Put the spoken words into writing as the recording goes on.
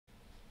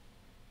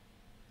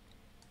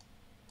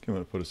I'm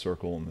going to put a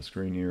circle on the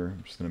screen here.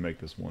 I'm just going to make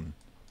this one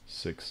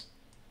 6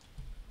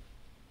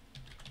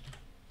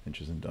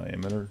 inches in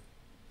diameter.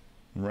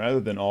 And rather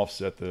than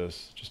offset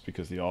this, just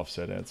because the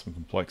offset adds some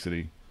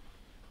complexity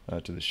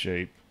to the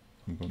shape,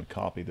 I'm going to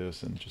copy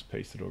this and just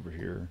paste it over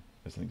here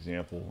as an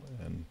example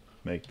and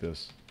make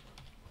this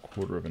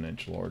 1/4 of an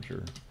inch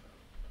larger.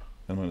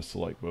 I'm going to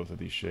select both of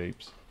these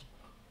shapes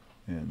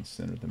and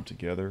center them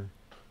together.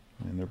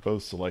 And they're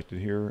both selected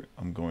here.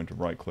 I'm going to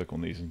right click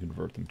on these and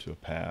convert them to a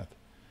path.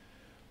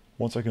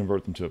 Once I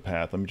convert them to a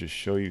path, let me just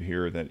show you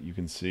here that you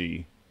can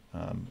see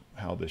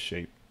how this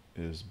shape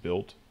is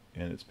built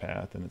in its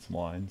path and its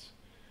lines.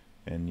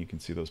 And you can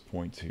see those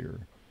points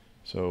here.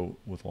 So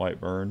with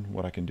LightBurn,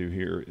 what I can do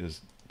here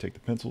is take the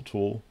pencil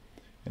tool,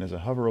 and as I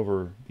hover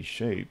over these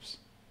shapes,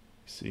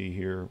 see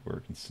here where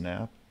it can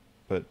snap,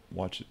 but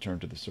watch it turn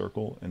to the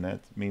circle, and that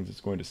means it's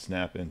going to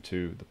snap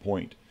into the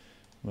point.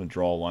 I'm going to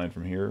draw a line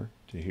from here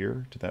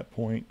to that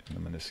point, and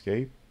I'm going to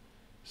escape.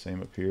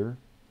 Same up here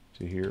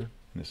to here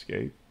and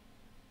escape.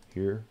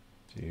 Here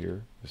to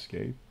here,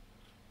 escape.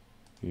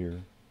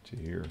 Here to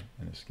here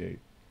and escape.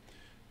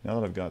 Now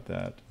that I've got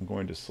that, I'm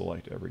going to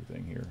select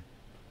everything here.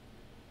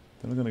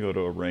 Then I'm going to go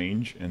to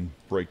Arrange and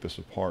break this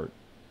apart.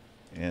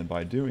 And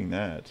by doing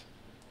that,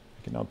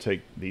 I can now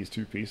take these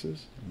two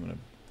pieces. I'm going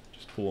to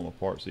just pull them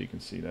apart so you can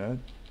see that.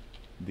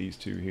 These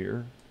two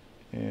here.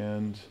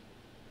 And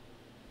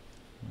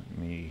let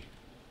me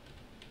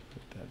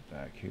put that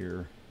back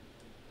here.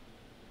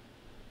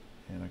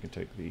 And I can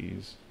take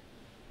these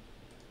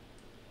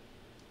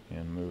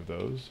and move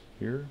those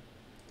here.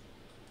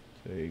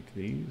 Take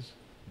these,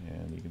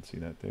 and you can see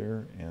that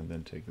there, and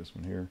then take this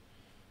one here,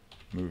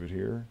 move it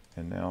here,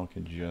 and now I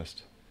can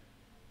just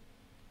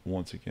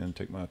once again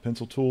take my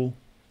pencil tool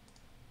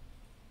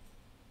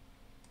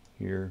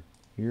here,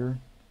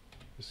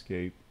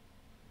 escape,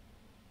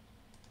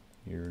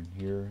 here and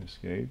here,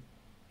 escape.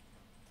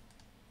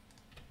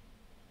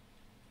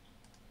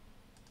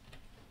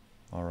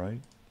 Alright,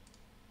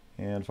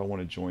 and if I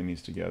want to join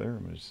these together,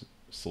 I'm going to just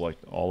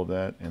select all of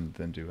that and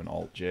then do an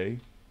Alt-J.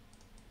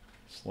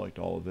 Select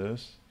all of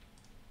this,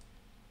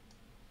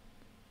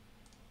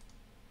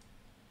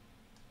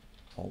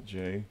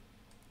 Alt-J,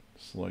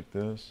 select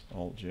this,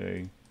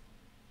 Alt-J,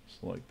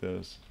 select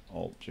this,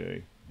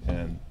 Alt-J,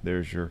 and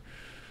there's your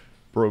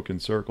broken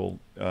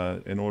circle.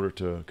 In order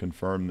to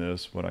confirm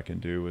this, what I can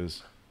do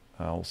is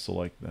I'll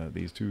select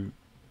these two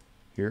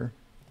here,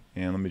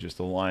 and let me just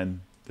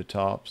align the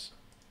tops,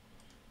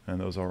 and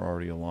those are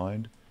already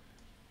aligned.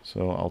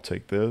 So I'll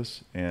take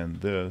this, and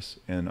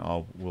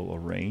I will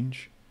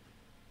arrange,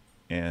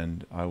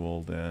 and I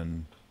will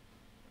then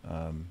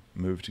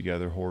move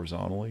together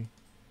horizontally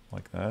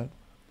like that.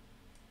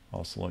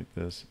 I'll select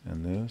this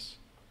and this,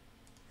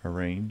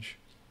 arrange,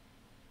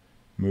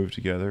 move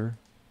together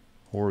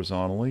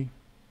horizontally.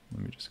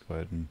 Let me just go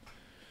ahead and,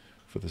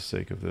 for the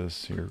sake of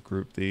this here,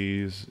 group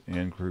these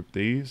and group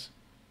these.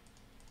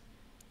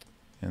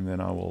 And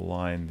then I will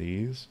align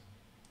these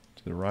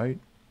to the right.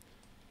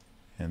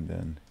 And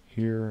then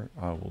here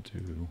I will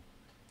do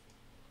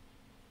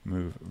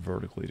move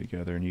vertically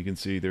together, and you can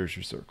see there's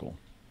your circle.